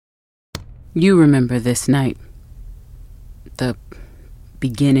You remember this night. The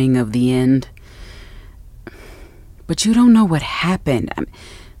beginning of the end. But you don't know what happened.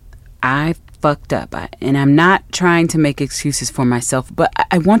 I fucked up, and I'm not trying to make excuses for myself, but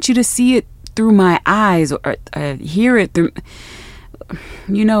I want you to see it through my eyes, or hear it through...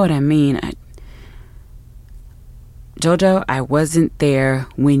 You know what I mean. Jojo, I wasn't there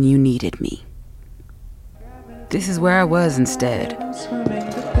when you needed me. This is where I was instead.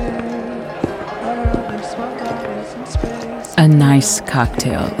 A nice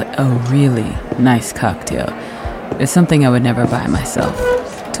cocktail, a really nice cocktail. It's something I would never buy myself.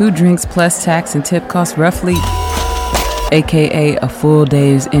 2 drinks plus tax and tip cost roughly, aka a full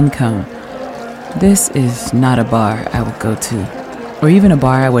day's income. This is not a bar I would go to, or even a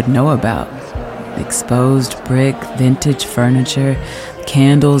bar I would know about. Exposed brick, vintage furniture,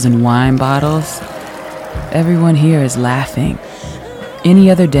 candles and wine bottles. Everyone here is laughing. Any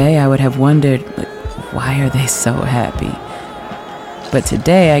other day I would have wondered, why are they so happy? But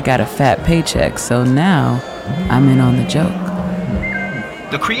today I got a fat paycheck, so now I'm in on the joke.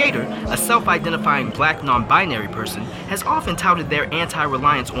 The creator, a self-identifying black non-binary person, has often touted their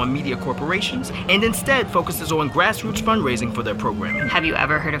anti-reliance on media corporations and instead focuses on grassroots fundraising for their programming. Have you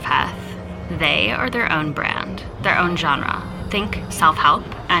ever heard of Heth? They are their own brand, their own genre. Think self-help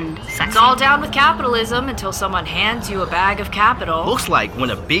and sexy. It's all down with capitalism until someone hands you a bag of capital. Looks like when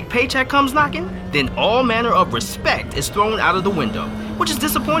a big paycheck comes knocking, then all manner of respect is thrown out of the window, which is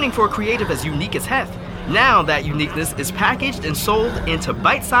disappointing for a creative as unique as Heth. Now that uniqueness is packaged and sold into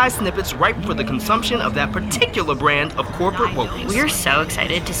bite-sized snippets ripe for the consumption of that particular brand of corporate wokeness. We're so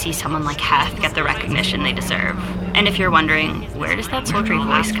excited to see someone like Heth get the recognition they deserve. And if you're wondering, where does that sultry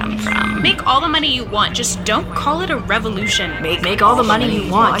voice come from? Make all the money you want, just don't call it a revolution. Make all the money you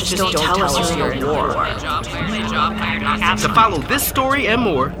want, just don't tell us you're in a war. To follow this story and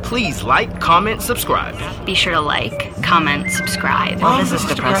more, please like, comment, subscribe. Be sure to like, comment, subscribe. Well, this is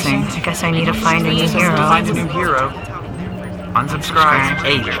depressing. I guess I need to find a new hero. Find a new hero. Unsubscribe.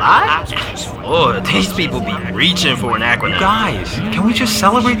 Hey, what? Oh, these people be reaching for an acronym. Guys, can we just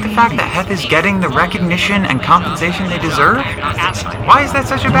celebrate the fact that Heth is getting the recognition and compensation they deserve? Why is that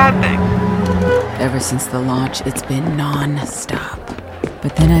such a bad thing? Ever since the launch, it's been non-stop.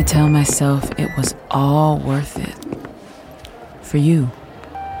 But then I tell myself it was all worth it. For you.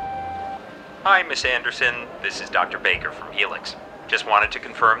 Hi, Miss Anderson. This is Dr. Baker from Helix. Just wanted to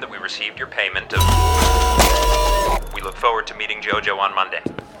confirm that we received your payment of... We look forward to meeting Jojo on Monday.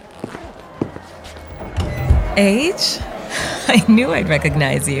 H? I knew I'd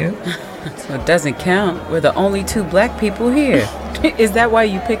recognize you. So it doesn't count. We're the only 2 black people here. Is that why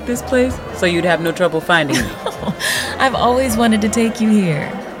you picked this place? So you'd have no trouble finding me? I've always wanted to take you here.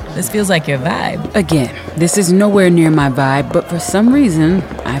 This feels like your vibe. Again, this is nowhere near my vibe, but for some reason,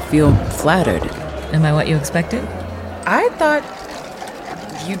 I feel flattered. Am I what you expected? I thought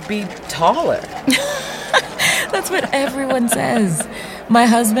you'd be taller. That's what everyone says. My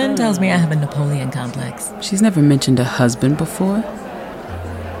husband tells me I have a Napoleon complex. She's never mentioned a husband before.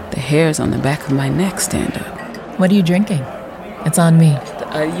 The hairs on the back of my neck stand up. What are you drinking? It's on me.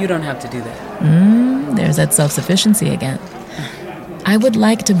 You don't have to do that. There's that self-sufficiency again. I would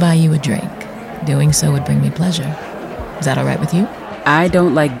like to buy you a drink. Doing so would bring me pleasure. Is that all right with you? I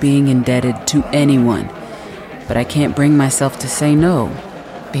don't like being indebted to anyone, but I can't bring myself to say no.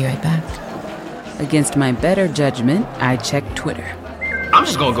 Be right back. Against my better judgment, I checked Twitter. I'm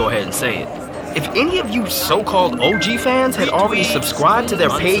just gonna go ahead and say it. If any of you so-called OG fans had already subscribed to their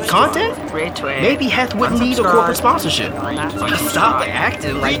paid content, maybe Heth wouldn't need a corporate sponsorship. Stop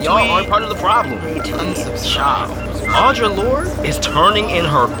acting like y'all aren't part of the problem. Audre Lorde is turning in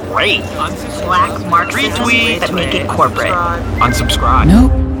her grave. Black Marxist that make it corporate. Unsubscribe.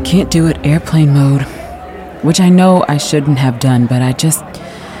 Nope, can't do it airplane mode. Which I know I shouldn't have done, but I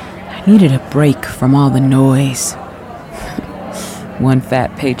needed a break from all the noise. One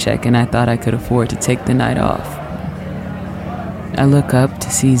fat paycheck and I thought I could afford to take the night off. I look up to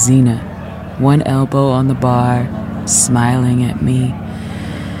see Zena, one elbow on the bar, smiling at me.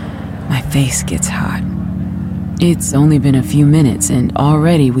 My face gets hot. It's only been a few minutes and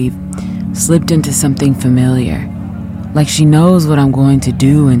already we've slipped into something familiar. Like she knows what I'm going to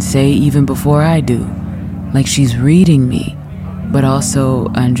do and say even before I do. Like she's reading me, but also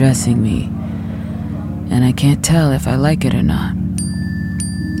undressing me. And I can't tell if I like it or not.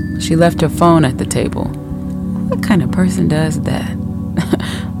 She left her phone at the table. What kind of person does that?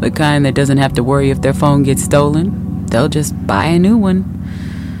 The kind that doesn't have to worry if their phone gets stolen. They'll just buy a new one.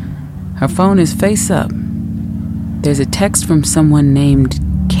 Her phone is face up. There's a text from someone named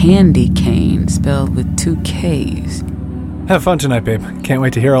Candy Cane, spelled with 2 Ks. Have fun tonight, babe. Can't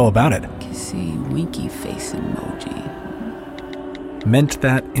wait to hear all about it. Kissy winky face emoji. Meant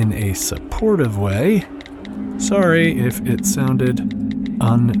that in a supportive way. Sorry if it sounded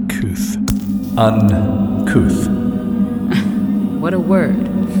uncouth. Uncouth. What a word.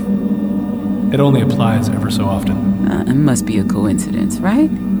 It only applies ever so often. It must be a coincidence,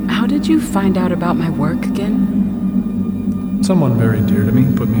 right? How did you find out about my work again? Someone very dear to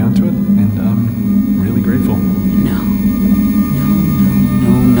me put me onto it, and I'm really grateful. No.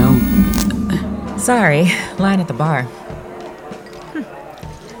 Sorry, line at the bar.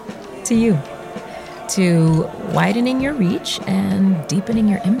 To you. To widening your reach and deepening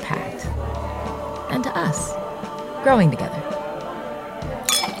your impact. And to us, growing together.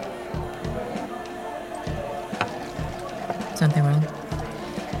 Something wrong?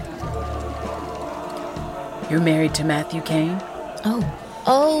 You're married to Matthew Kane?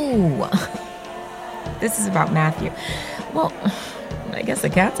 Oh. This is about Matthew. Well, I guess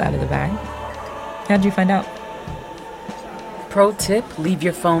the cat's out of the bag. How'd you find out? Pro tip, leave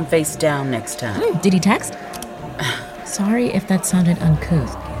your phone face down next time. Did he text? Sorry if that sounded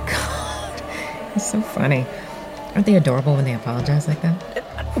uncouth. God, it's so funny. Aren't they adorable when they apologize like that?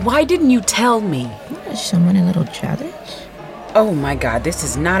 Why didn't you tell me? Someone a little jealous? Oh my God, this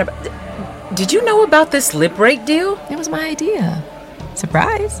is not about... Did you know about this lip rake deal? It was my idea.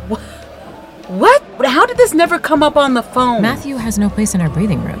 Surprise. What? How did this never come up on the phone? Matthew has no place in our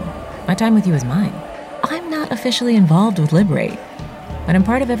breathing room. My time with you is mine. I'm not officially involved with Liberate, but I'm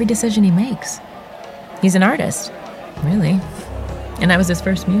part of every decision he makes. He's an artist, really. And I was his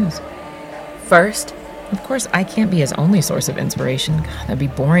first muse. First? Of course, I can't be his only source of inspiration. God, that'd be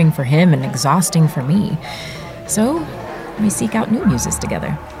boring for him and exhausting for me. So, we seek out new muses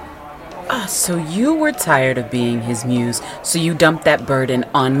together. So you were tired of being his muse, so you dumped that burden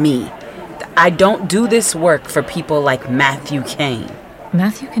on me. I don't do this work for people like Matthew Kane.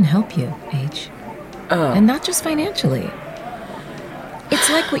 Matthew can help you, H. Oh. And not just financially. It's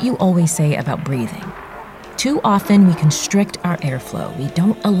like what you always say about breathing. Too often we constrict our airflow. We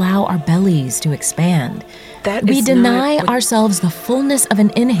don't allow our bellies to expand. We deny ourselves the fullness of an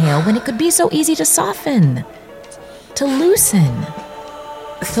inhale when it could be so easy to soften, to loosen,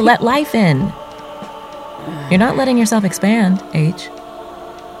 to let life in. You're not letting yourself expand, H.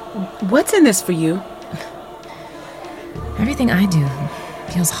 What's in this for you? Everything I do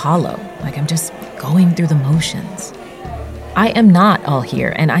feels hollow, like I'm just going through the motions. I am not all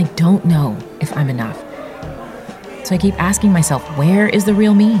here, and I don't know if I'm enough. So I keep asking myself, where is the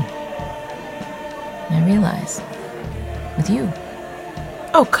real me? And I realize, with you.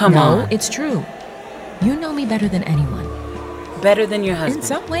 Oh, come on. No, it's true. You know me better than anyone. Better than your husband? In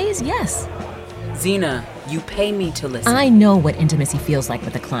some ways, yes. Zena, you pay me to listen. I know what intimacy feels like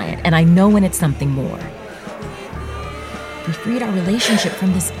with a client, and I know when it's something more. If we freed our relationship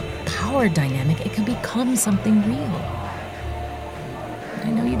from this power dynamic, it could become something real.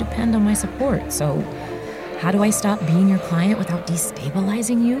 I know you depend on my support, so how do I stop being your client without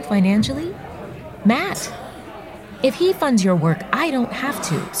destabilizing you financially? Matt, if he funds your work, I don't have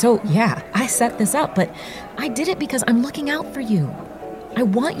to. So yeah, I set this up, but I did it because I'm looking out for you. I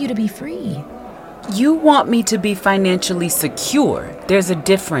want you to be free. You want me to be financially secure. There's a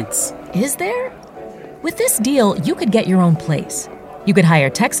difference. Is there? With this deal, you could get your own place. You could hire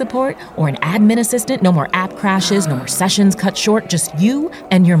tech support or an admin assistant. No more app crashes, no more sessions cut short, just you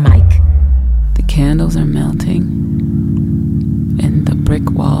and your mic. The candles are melting, and the brick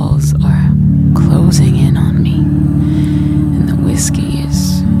walls are closing in on me. And the whiskey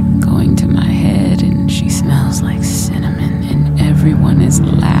is going to my head, and she smells like cinnamon, and everyone is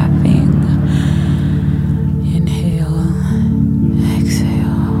laughing. Inhale,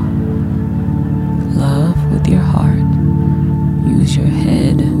 exhale. Love with your heart. Use your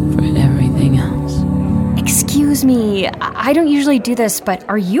head for everything else. Excuse me, I don't usually do this, but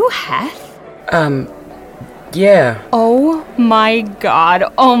are you Heth? Yeah. Oh my god.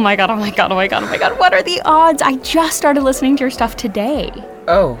 Oh my god, oh my god, oh my god, oh my god. What are the odds? I just started listening to your stuff today.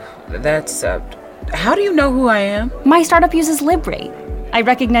 Oh, that's, how do you know who I am? My startup uses Liberate. I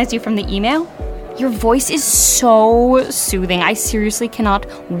recognized you from the email. Your voice is so soothing. I seriously cannot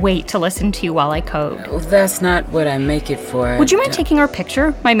wait to listen to you while I code. Well, that's not what I make it for. Would you mind taking our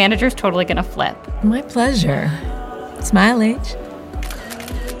picture? My manager's totally gonna flip. My pleasure. Smile, H.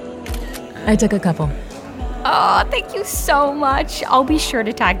 I took a couple. Oh, thank you so much. I'll be sure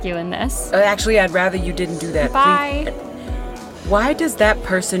to tag you in this. Actually, I'd rather you didn't do that. Bye. Please. Why does that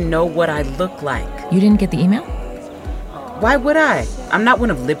person know what I look like? You didn't get the email? Why would I? I'm not one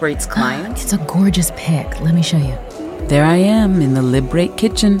of Liberate's clients. It's a gorgeous pic. Let me show you. There I am in the Liberate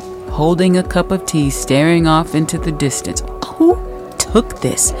kitchen, holding a cup of tea, staring off into the distance. took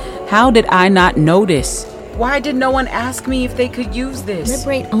this? How did I not notice? Why did no one ask me if they could use this?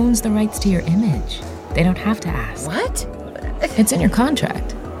 Liberate owns the rights to your image. They don't have to ask. What? It's in your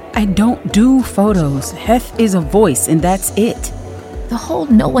contract. I don't do photos. Heth is a voice, and that's it. The whole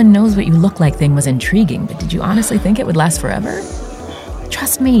no one knows what you look like thing was intriguing, but did you honestly think it would last forever?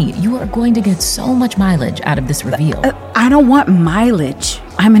 Trust me, you are going to get so much mileage out of this reveal. I don't want mileage.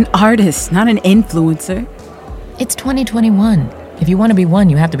 I'm an artist, not an influencer. It's 2021. If you want to be one,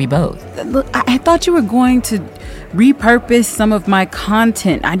 you have to be both. Look, I thought you were going to repurpose some of my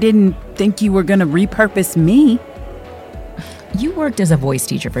content. I didn't think you were going to repurpose me. You worked as a voice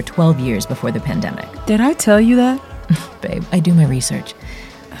teacher for 12 years before the pandemic. Did I tell you that? Babe, I do my research.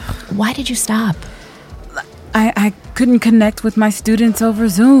 Why did you stop? I couldn't connect with my students over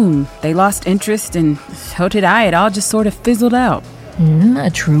Zoom. They lost interest, and so did I. It all just sort of fizzled out. A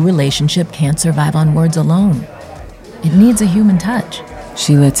true relationship can't survive on words alone. It needs a human touch.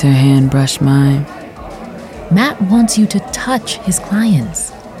 She lets her hand brush mine. Matt wants you to touch his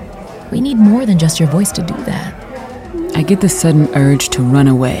clients. We need more than just your voice to do that. I get the sudden urge to run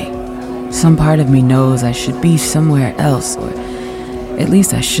away. Some part of me knows I should be somewhere else, or at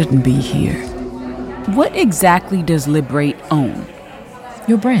least I shouldn't be here. What exactly does Liberate own?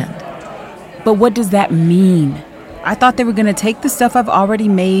 Your brand. But what does that mean? I thought they were going to take the stuff I've already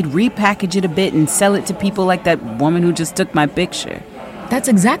made, repackage it a bit, and sell it to people like that woman who just took my picture. That's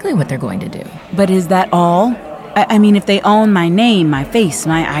exactly what they're going to do. But is that all? I mean, if they own my name, my face,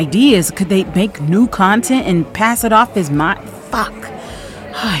 my ideas, could they make new content and pass it off as my... Fuck.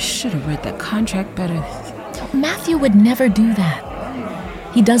 I should have read that contract better. Matthew would never do that.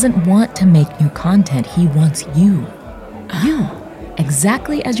 He doesn't want to make new content. He wants you. You.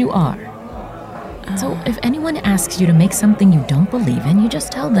 Exactly as you are. So if anyone asks you to make something you don't believe in, you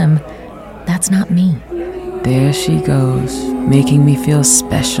just tell them, that's not me. There she goes, making me feel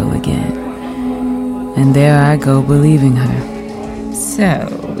special again. And there I go, believing her. So,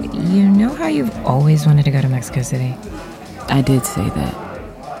 you know how you've always wanted to go to Mexico City? I did say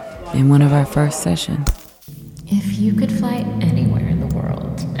that in one of our first sessions. If you could fly anywhere in the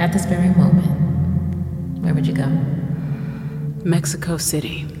world at this very moment, where would you go? Mexico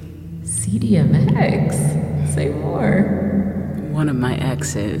City. CDMX? Say more. One of my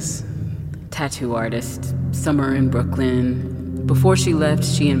exes, tattoo artist, summer in Brooklyn. Before she left,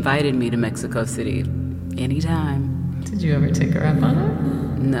 she invited me to Mexico City. Anytime. Did you ever take her up on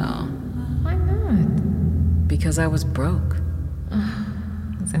it? No. Why not? Because I was broke.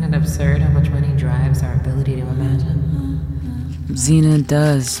 Isn't it absurd how much money drives our ability to imagine? Xena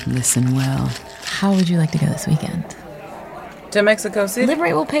does listen well. How would you like to go this weekend? To Mexico City?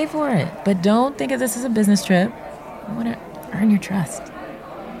 Liberate will pay for it, but don't think of this as a business trip. I want to earn your trust.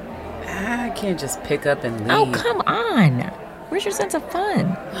 I can't just pick up and leave. Oh, come on. Where's your sense of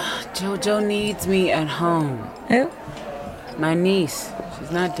fun? Jojo needs me at home. Who? My niece.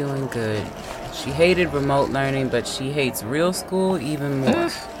 She's not doing good. She hated remote learning, but she hates real school even more.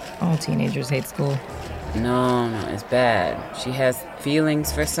 All teenagers hate school. No, it's bad. She has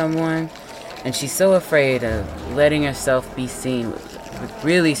feelings for someone, and she's so afraid of letting herself be seen,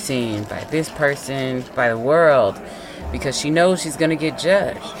 really seen by this person, by the world, because she knows she's gonna get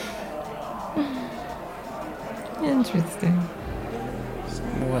judged. Interesting.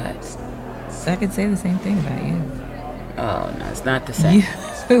 What? I could say the same thing about you. Oh, no, it's not the same.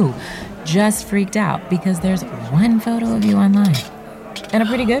 You just freaked out because there's one photo of you online. And a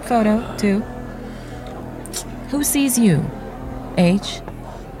pretty good photo, too. Who sees you? H.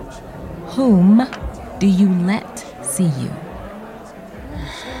 Whom do you let see you?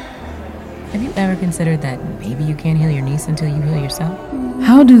 Have you ever considered that maybe you can't heal your niece until you heal yourself?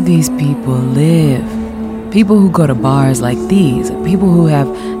 How do these people live? People who go to bars like these, people who have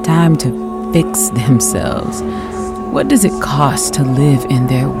time to fix themselves. What does it cost to live in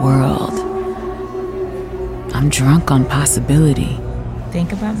their world? I'm drunk on possibility.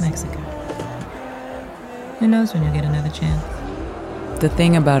 Think about Mexico. Who knows when you'll get another chance? The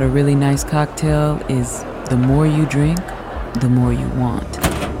thing about a really nice cocktail is the more you drink, the more you want.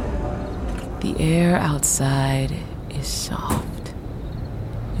 The air outside is soft.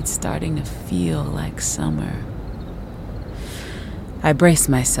 It's starting to feel like summer. I brace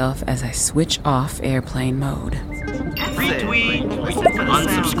myself as I switch off airplane mode. Retweet.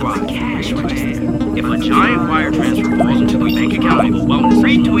 Unsubscribe. Cash grab. If a giant wire transfer falls into the bank account, I will wellness.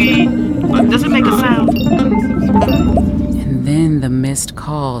 Retweet. But does it make a sound? And then the missed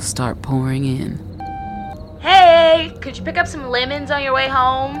calls start pouring in. Hey, could you pick up some lemons on your way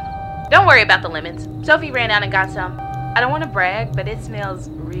home? Don't worry about the lemons. Sophie ran out and got some. I don't want to brag, but it smells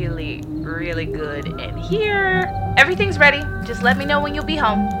really, really good in here. Everything's ready. Just let me know when you'll be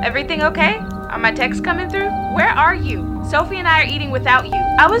home. Everything okay? Are my texts coming through? Where are you? Sophie and I are eating without you.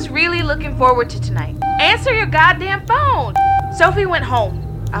 I was really looking forward to tonight. Answer your goddamn phone. Sophie went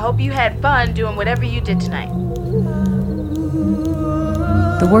home. I hope you had fun doing whatever you did tonight.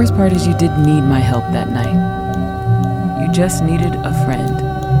 The worst part is you didn't need my help that night. You just needed a friend.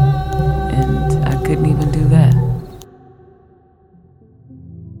 And I couldn't even do that.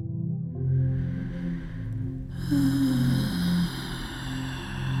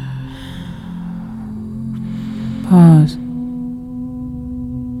 Pause.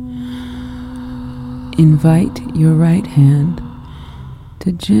 Invite your right hand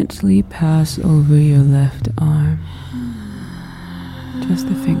to gently pass over your left arm. Just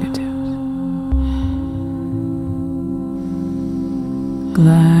the fingertips.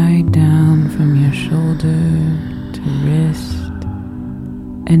 Glide down from your shoulder to wrist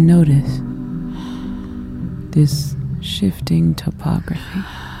and notice this shifting topography.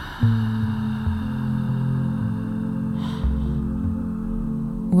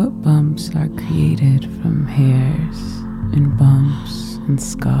 What bumps are created from hairs and bumps and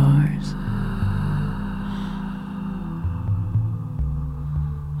scars?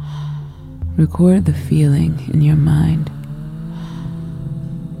 Record the feeling in your mind.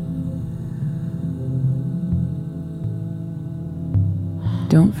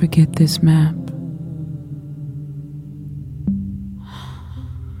 Don't forget this map.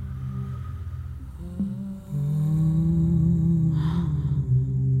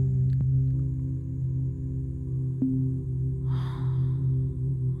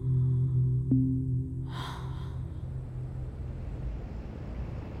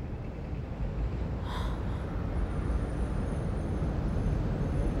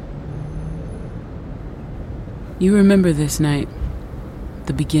 You remember this night,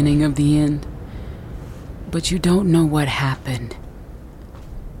 the beginning of the end, but you don't know what happened.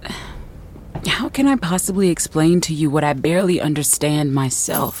 How can I possibly explain to you what I barely understand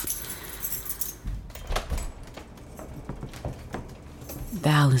myself?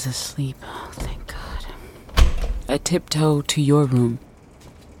 Val is asleep. Oh, thank God. I tiptoe to your room.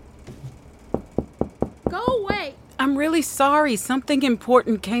 Go away. I'm really sorry. Something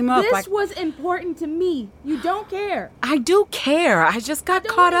important came up. This was important to me. You don't care. I do care. I just got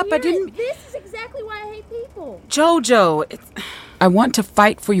caught up. I didn't... This is exactly why I hate people. Jojo, I want to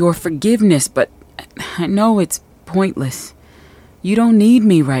fight for your forgiveness, but I know it's pointless. You don't need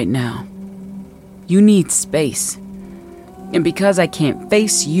me right now. You need space. And because I can't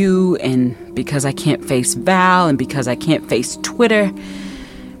face you, and because I can't face Val, and because I can't face Twitter,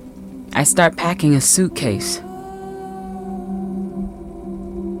 I start packing a suitcase.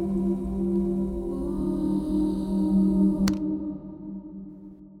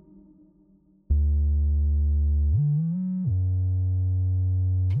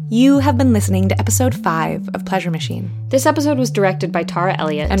 You have been listening to episode 5 of Pleasure Machine. This episode was directed by Tara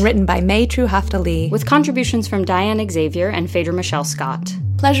Elliott and written by May True Haftaley, with contributions from Diane Xavier and Phaedra Michelle Scott.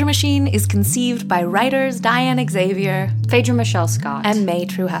 Pleasure Machine is conceived by writers Diane Xavier, Phaedra Michelle Scott, and May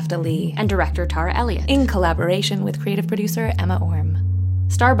True Haftaley, and director Tara Elliott, in collaboration with creative producer Emma Orm.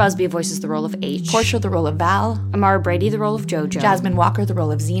 Star Busby voices the role of H, Portia the role of Val, Amara Brady the role of Jojo, Jasmine Walker the role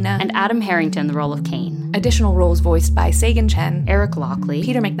of Xena, and Adam Harrington the role of Kane. Additional roles voiced by Sagan Chen, Eric Lockley,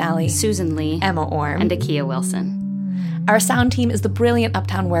 Peter McNally, Susan Lee, Emma Orm, and Akia Wilson. Our sound team is the brilliant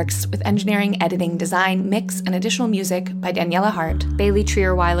Uptown Works, with engineering, editing, design, mix, and additional music by Daniela Hart, Bailey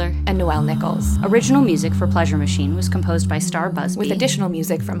Trierweiler, and Noelle Nichols. Original music for Pleasure Machine was composed by Star Busby, with additional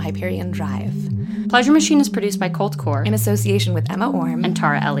music from Hyperion Drive. Pleasure Machine is produced by Colt Core, in association with Emma Orm and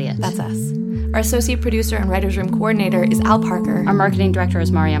Tara Elliott. That's us. Our associate producer and writer's room coordinator is Al Parker. Our marketing director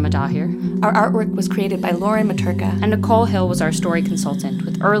is Mariama Dahir. Our artwork was created by Lauren Maturka. And Nicole Hill was our story consultant,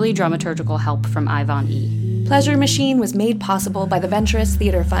 with early dramaturgical help from Ivan E. Pleasure Machine was made possible by the Venturous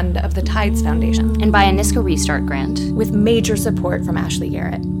Theater Fund of the Tides Foundation. And by a Niska Restart grant. With major support from Ashley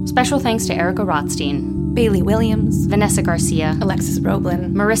Garrett. Special thanks to Erica Rothstein, Bailey Williams, Vanessa Garcia, Alexis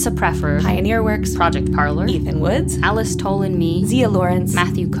Roblin, Marissa Preffer, Pioneer Works, Project Parlor, Ethan Woods, Alice Toll and me, Zia Lawrence,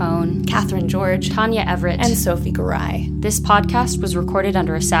 Matthew Cohn, Catherine George, Tanya Everett, and Sophie Garay. This podcast was recorded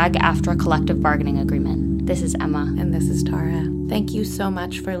under a SAG-AFTRA collective bargaining agreement. This is Emma. And this is Tara. Thank you so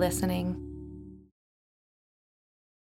much for listening.